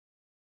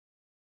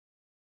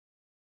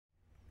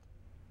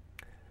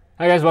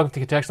Hi guys, welcome to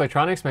KiCad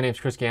Electronics. My name is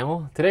Chris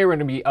Gamble. Today we're going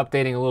to be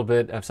updating a little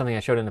bit of something I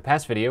showed in the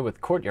past video with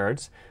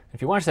courtyards.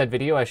 If you watched that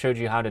video, I showed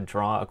you how to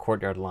draw a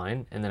courtyard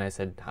line, and then I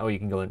said how you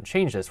can go and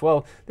change this.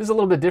 Well, this is a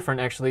little bit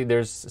different actually.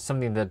 There's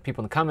something that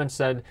people in the comments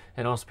said,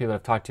 and also people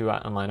I've talked to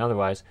online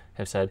otherwise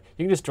have said,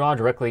 you can just draw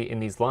directly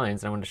in these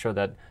lines, and I wanted to show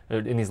that,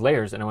 in these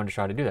layers, and I wanted to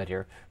show how to do that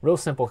here. Real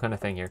simple kind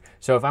of thing here.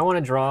 So if I want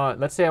to draw,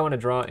 let's say I want to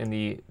draw in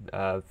the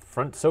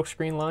front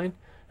silkscreen line,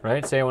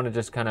 right? Say I want to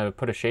just kind of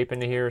put a shape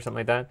into here or something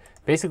like that.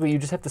 Basically, you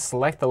just have to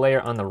select the layer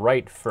on the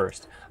right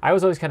first. I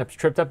was always kind of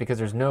tripped up because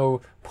there's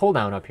no pull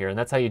down up here, and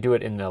that's how you do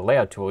it in the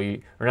layout tool.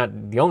 Or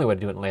not the only way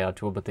to do it in the layout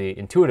tool, but the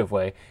intuitive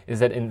way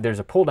is that there's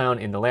a pull down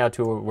in the layout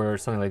tool where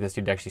something like this,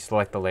 you'd actually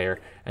select the layer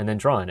and then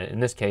draw in it. In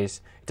this case,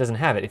 it doesn't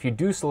have it. If you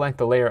do select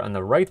the layer on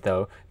the right,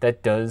 though,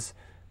 that does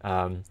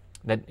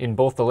that in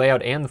both the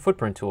layout and the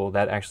footprint tool,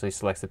 that actually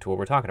selects the tool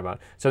we're talking about.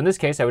 So in this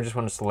case, I would just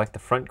want to select the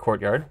front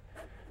courtyard.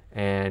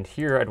 And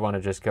here I'd want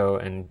to just go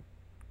and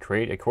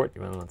create a court.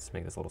 Well, let's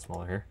make this a little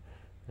smaller here.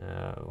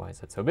 Why is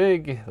that so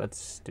big?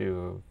 Let's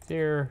do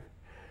here.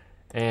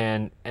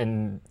 And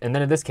then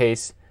in this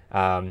case,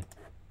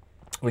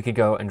 we could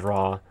go and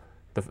draw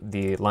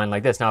the line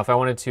like this. Now, if I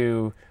wanted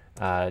to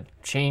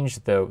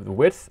change the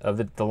width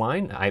of the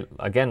line,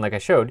 again, like I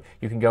showed,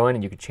 you can go in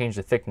and you can change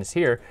the thickness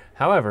here.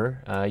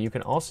 However, you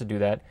can also do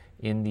that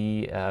in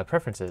the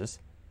preferences.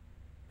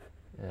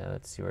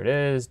 Let's see where it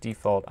is.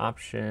 Default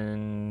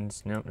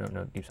options. No,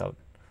 default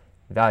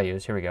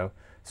values. Here we go.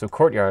 So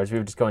courtyards, we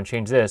would just go and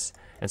change this.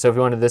 And so if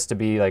we wanted this to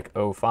be like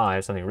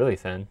 0.5, something really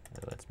thin,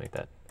 let's make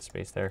that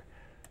space there.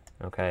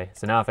 Okay,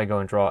 so now if I go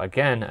and draw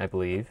again, I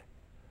believe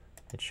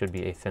it should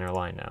be a thinner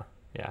line now.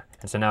 Yeah,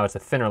 and so now it's a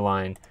thinner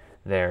line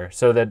there.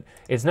 So that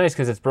it's nice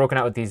because it's broken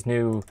out with these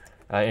new,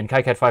 in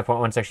KiCad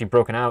 5.1, it's actually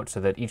broken out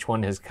so that each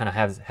one has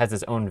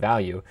its own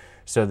value,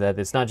 so that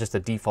it's not just a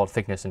default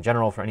thickness in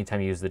general for any time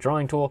you use the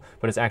drawing tool,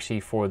 but it's actually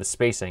for the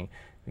spacing.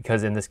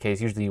 Because in this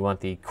case, usually you want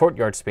the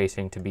courtyard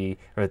spacing to be,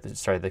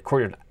 the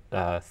courtyard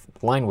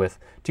line width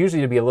to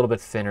usually be a little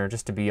bit thinner,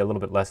 just to be a little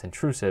bit less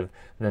intrusive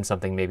than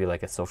something maybe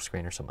like a silk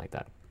screen or something like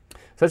that.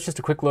 So that's just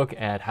a quick look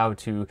at how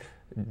to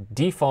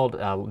default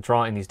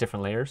draw in these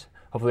different layers.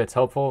 Hopefully that's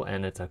helpful,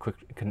 and it's a quick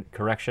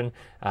correction.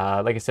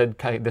 Like I said,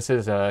 this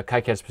is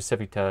KiCad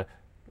specific to.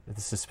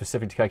 This is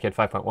specific to KiCad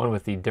 5.1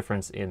 with the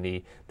difference in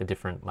the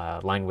different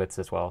line widths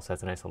as well. So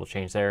that's a nice little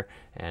change there,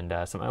 and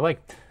something I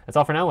like. That's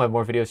all for now. We'll have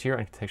more videos here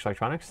on KiCad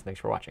Electronics. Thanks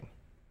for watching.